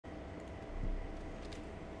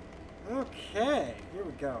Okay, here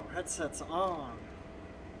we go. Headsets on.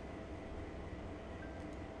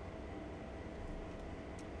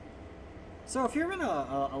 So if you're in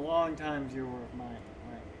a long-time viewer of my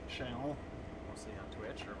channel, mostly on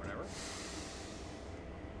Twitch or whatever,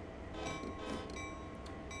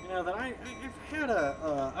 you know that I've had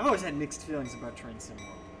I've always had mixed feelings about Train Sim World.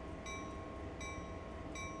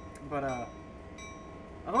 But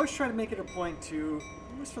I've always tried to make it a point to,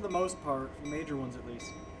 at least for the most part, for major ones at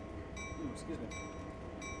least, excuse me,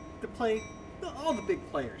 to play all the big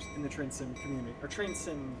players in the Train Sim community, or Train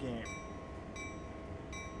Sim game.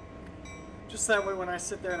 Just that way when I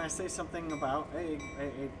sit there and I say something about a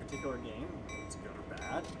particular game, whether it's good or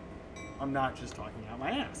bad, I'm not just talking out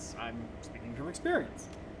my ass. I'm speaking from experience.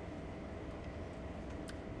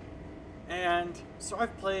 And so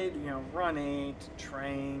I've played, you know, Run 8,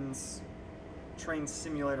 Trains, Train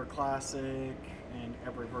Simulator Classic, and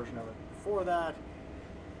every version of it before that.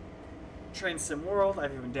 Train Sim World,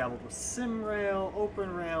 I've even dabbled with SimRail,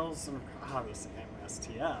 OpenRails, and obviously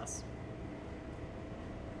MSTS.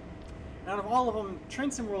 And out of all of them,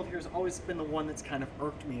 Train Sim World here has always been the one that's kind of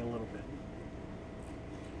irked me a little bit.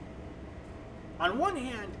 On one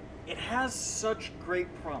hand, it has such great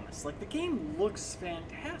promise. Like, the game looks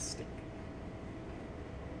fantastic.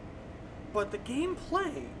 But the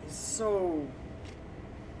gameplay is so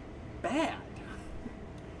bad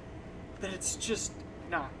that it's just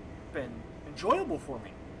not been enjoyable for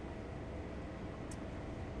me.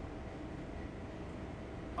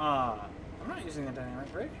 I'm not using the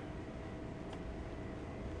dynamic brake.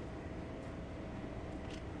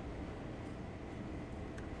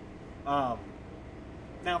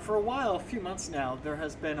 Now for a while, a few months now, there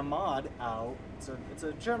has been a mod out. It's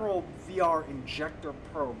a general VR injector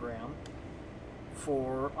program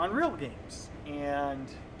for Unreal games. And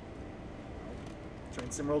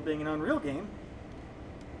Train Sim World being an Unreal game,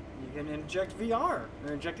 you can inject VR,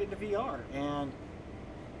 or inject it into VR. And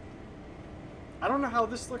I don't know how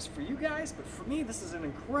this looks for you guys, but for me, this is an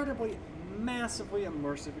incredibly, massively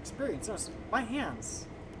immersive experience. Notice my hands.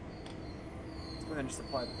 Let's go ahead and just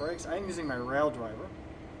apply the brakes. I am using my rail driver,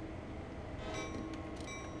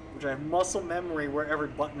 which I have muscle memory where every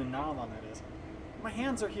button and knob on that is. My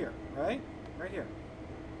hands are here, right? Right here.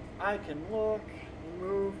 I can look and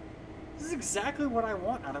move. This is exactly what I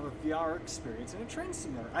want out of a VR experience in a train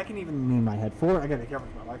simulator. I can even lean my head forward. I gotta be careful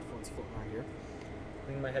with my microphone's floating right here.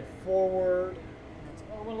 Lean my head forward.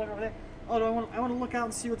 Oh, I want to look over there. Oh, I want to look out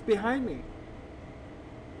and see what's behind me.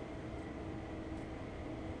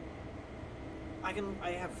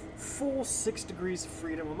 I have full 6 degrees of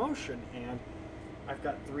freedom of motion, and I've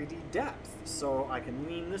got 3D depth, so I can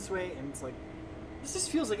lean this way, and it's like, this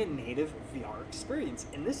just feels like a native VR experience,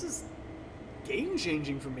 and this is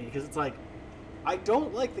game-changing for me, because it's like, I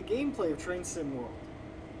don't like the gameplay of Train Sim World,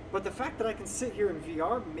 but the fact that I can sit here in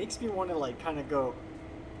VR makes me want to, like, kind of go,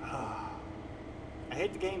 I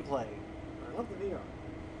hate the gameplay, but I love the VR.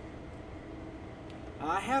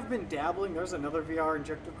 I have been dabbling. There's another VR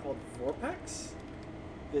injector called Vorpex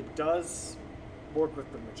that does work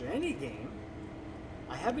with the Majani game.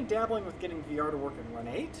 I have been dabbling with getting VR to work in Run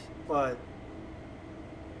 8, but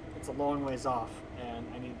it's a long ways off, and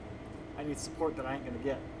I need support that I ain't gonna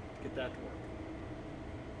get to get that to work.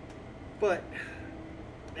 But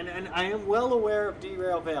and I am well aware of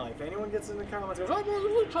Derail Valley. If anyone gets in the comments and goes,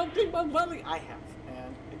 "Oh, we're talking about Valley," I have,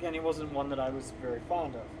 and again, it wasn't one that I was very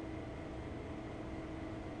fond of.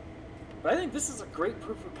 But I think this is a great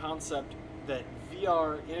proof of concept that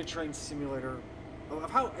VR in a train simulator,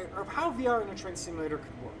 of how VR in a train simulator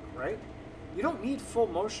could work, right? You don't need full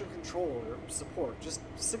motion control or support, just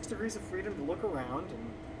 6 degrees of freedom to look around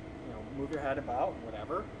and, you know, move your head about and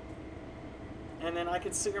whatever. And then I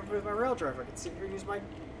could sit here and play with my rail driver. I could sit here and use my,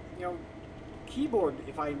 you know, keyboard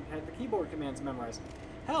if I had the keyboard commands memorized.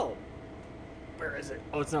 Hell, where is it?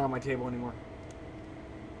 Oh, it's not on my table anymore.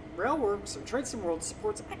 Railworks, or Train Sim World,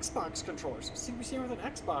 supports Xbox controllers. So see, we see with an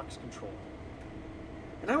Xbox controller.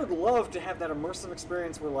 And I would love to have that immersive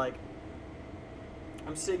experience where, like,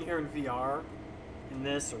 I'm sitting here in VR, in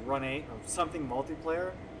this, or Run 8, or something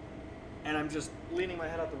multiplayer, and I'm just leaning my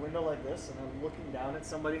head out the window like this, and I'm looking down at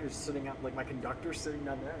somebody who's sitting out, like my conductor sitting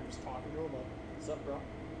down there, and just talking to him like, "What's up, bro?"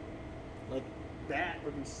 Like, that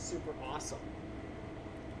would be super awesome.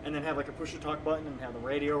 And then have, like, a push-to-talk button and have the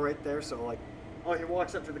radio right there, so, like, oh, he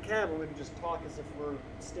walks up to the cab and we can just talk as if we're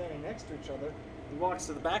standing next to each other. He walks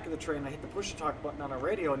to the back of the train, I hit the push-to-talk button on our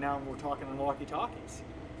radio, and now we're talking on walkie-talkies.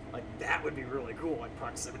 Like, that would be really cool. Like,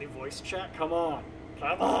 proximity voice chat. Come on.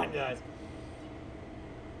 Come on, guys.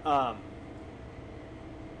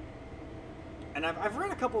 And I've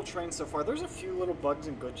run a couple of trains so far. There's a few little bugs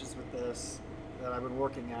and glitches with this that I've been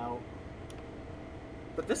working out.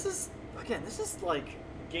 But this is, again, this is like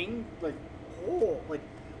game, like whole, like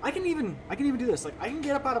I can even do this. Like I can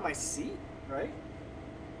get up out of my seat, right?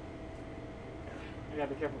 I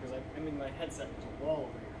gotta be careful because I'm in my headset. There's a wall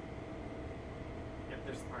over here. Yep,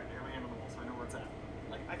 there's the part. I got my hand on the wall, so I know where it's at.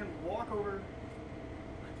 Like I can walk over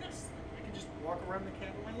like this. Like, I can just walk around the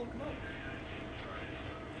cab with my locomotive.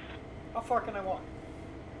 How far can I walk?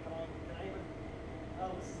 Can I even?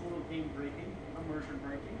 Oh, this is a little game breaking, immersion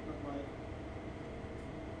breaking, but like.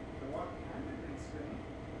 Walk behind the green screen.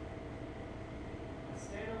 I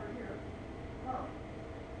stand over here. Oh.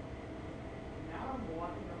 Now I'm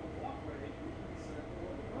walking on the walkway instead of the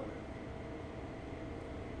locomotive.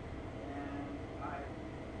 And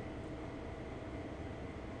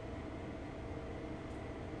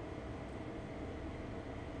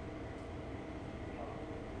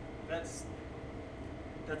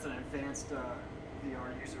that's an advanced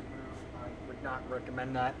VR user move. I would not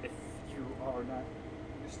recommend that if you are not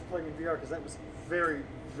used to playing in VR, because that was very,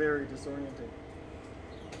 very disorienting.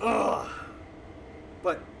 Ugh.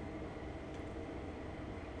 But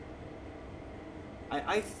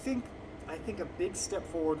I think a big step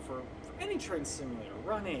forward for any train simulator,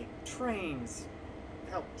 Run 8, trains,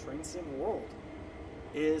 hell, Train Sim World,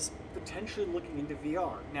 is potentially looking into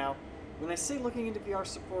VR. Now, when I say looking into VR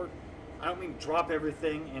support, I don't mean drop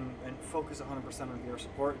everything and focus 100% on VR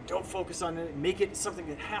support. Don't focus on it. Make it something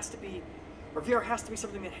that has to be, or VR has to be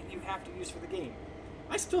something that you have to use for the game.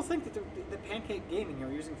 I still think that the pancake gaming,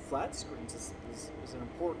 using flat screens is an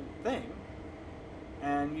important thing.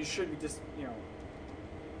 And you should be just, you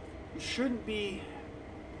shouldn't be...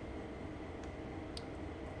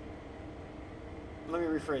 Let me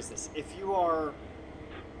rephrase this. If you are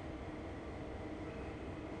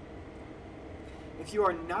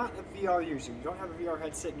not a VR user, you don't have a VR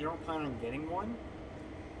headset, and you don't plan on getting one,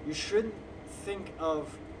 you shouldn't think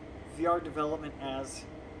of VR development as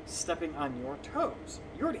stepping on your toes.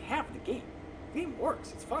 You already have the game. The game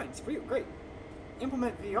works. It's fine. It's for you. Great.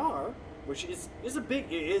 Implement VR, which is a big...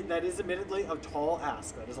 that is admittedly a tall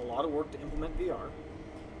ask. That is a lot of work to implement VR.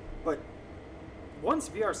 But once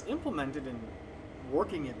VR is implemented and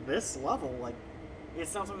working at this level, like,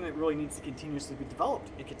 it's not something that really needs to continuously be developed.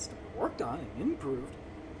 It gets to be worked on and improved,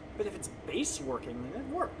 but if it's base working, then it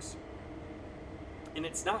works. And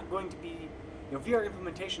it's not going to be, VR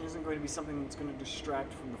implementation isn't going to be something that's going to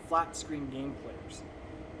distract from the flat screen game players.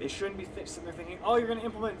 They shouldn't be sitting there thinking, oh, you're going to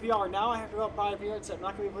implement VR, now I have to go out and buy a VR headset, I'm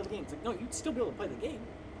not going to be able to play the game. It's like, no, you'd still be able to play the game.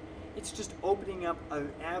 It's just opening up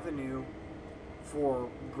an avenue for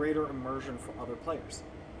greater immersion for other players.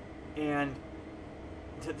 And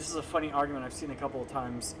this is a funny argument I've seen a couple of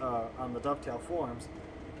times on the Dovetail forums,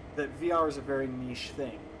 that VR is a very niche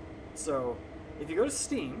thing. So if you go to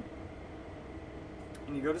Steam,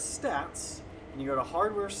 and you go to Stats, and you go to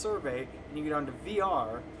Hardware Survey, and you go down to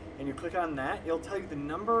VR, and you click on that, it'll tell you the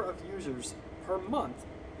number of users per month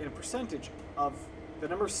in a percentage of the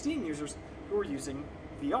number of Steam users who are using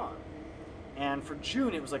VR. And for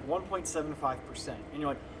June, it was like 1.75%. And you're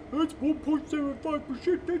like, that's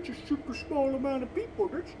 1.75%, that's a super small amount of people,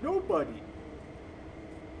 that's nobody.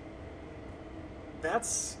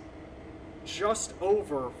 That's just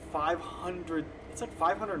over 500, it's like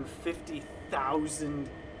 550,000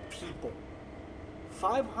 people.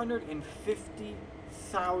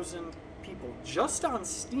 550,000 people just on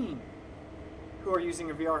Steam who are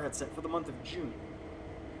using a VR headset for the month of June.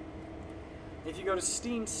 If you go to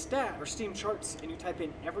Steam Stat or Steam Charts and you type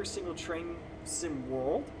in every single Train Sim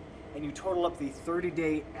World and you total up the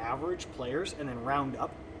 30-day average players and then round up,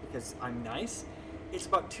 because I'm nice, it's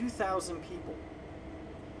about 2,000 people,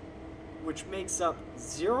 which makes up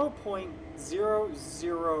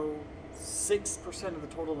 0.006% of the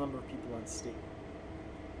total number of people on Steam.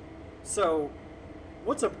 So,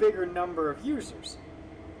 what's a bigger number of users?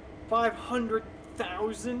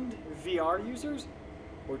 500,000 VR users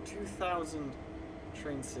or 2,000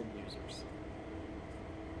 Train Sim users?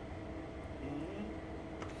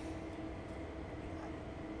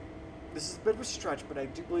 This is a bit of a stretch, but I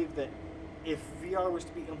do believe that if VR was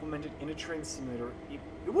to be implemented in a train simulator, it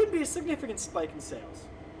wouldn't be a significant spike in sales.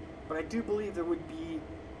 But I do believe there would be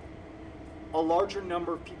a larger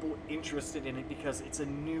number of people interested in it because it's a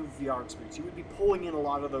new VR experience. You would be pulling in a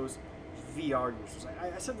lot of those VR users.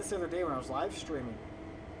 I said this the other day when I was live streaming.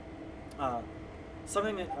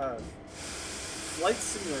 Something that Flight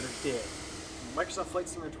Simulator did, Microsoft Flight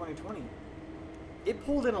Simulator 2020, it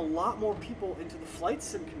pulled in a lot more people into the flight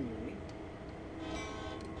sim community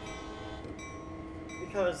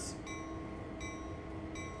because,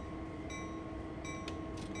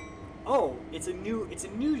 it's a new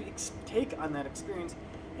take on that experience,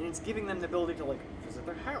 and it's giving them the ability to, like, visit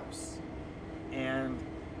their house And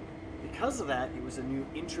because of that, it was a new,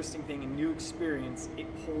 interesting thing, a new experience. It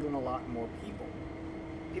pulled in a lot more people.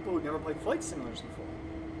 People who'd never played flight simulators before.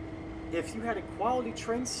 If you had a quality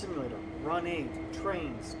train simulator, Run 8,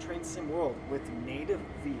 Trains, Train Sim World, with native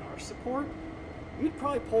VR support, you'd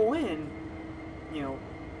probably pull in, you know,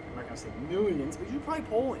 I'm not going to say millions, but you'd probably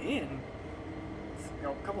pull in, you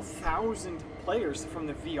know, a couple thousand players from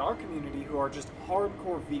the VR community who are just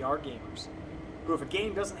hardcore VR gamers. Who, if a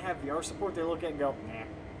game doesn't have VR support, they look at it and go, nah.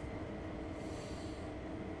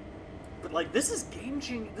 But, like, this is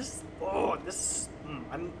game-changing.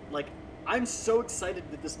 I'm so excited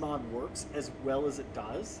that this mod works as well as it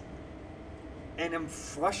does. And I'm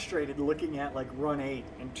frustrated looking at, like, Run 8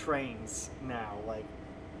 and Trains now. Like,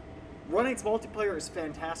 Run 8's multiplayer is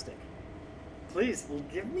fantastic. Please,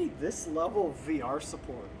 give me this level of VR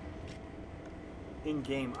support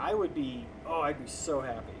in-game. I'd be so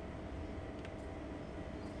happy.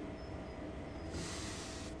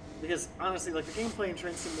 Because, honestly, like, the gameplay in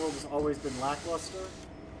Train Sim World has always been lackluster.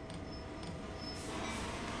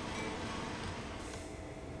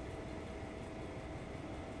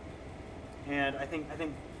 And I think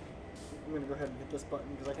I'm gonna go ahead and hit this button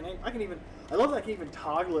because I love that I can even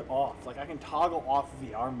toggle it off. Like, I can toggle off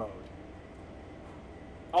VR mode.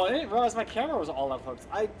 Oh, I didn't realize my camera was all up, folks.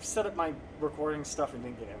 I set up my recording stuff and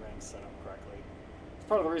didn't get everything set up correctly. It's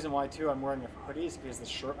part of the reason why, too, I'm wearing a hoodie is because the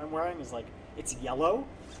shirt I'm wearing is, like, it's yellow.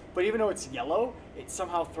 But even though it's yellow, it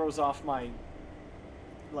somehow throws off my,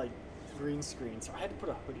 like, green screen. So I had to put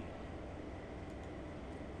a hoodie on.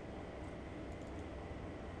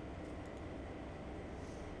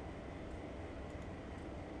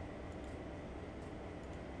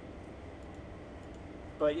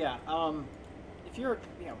 But yeah, if you're,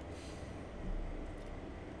 you know,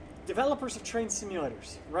 developers of train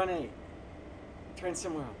simulators, Run 8, Train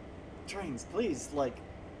Sim World, Trains, please, like,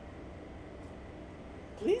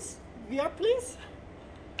 please? VR, please?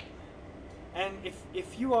 And if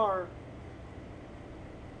you're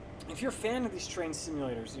a fan of these train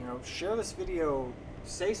simulators, you know, share this video,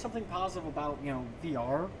 say something positive about, you know,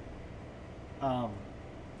 VR.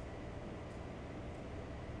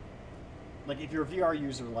 Like, if you're a VR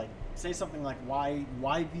user, like, say something like, why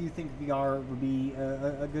do you think VR would be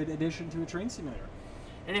a good addition to a train simulator?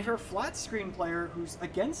 And if you're a flat screen player who's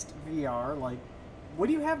against VR, like, what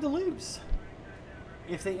do you have to lose?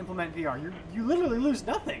 If they implement VR, you literally lose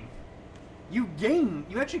nothing. You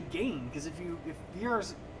actually gain, because if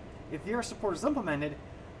VR support is implemented,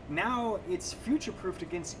 now it's future-proofed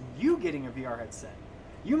against you getting a VR headset.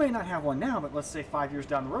 You may not have one now, but let's say 5 years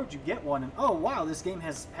down the road, you get one, and oh wow, this game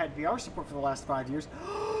has had VR support for the last 5 years.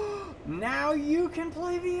 Now you can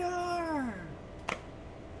play VR!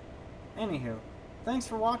 Anywho, thanks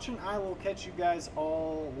for watching. I will catch you guys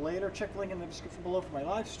all later. Check the link in the description below for my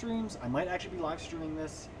live streams. I might actually be live streaming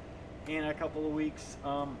this in a couple of weeks.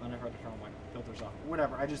 I never had to turn my filters off.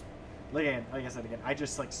 Whatever, I said again, I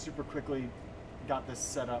just like super quickly got this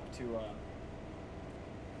set up to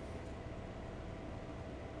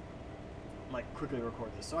like quickly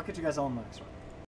record this. So I'll catch you guys all in the next one.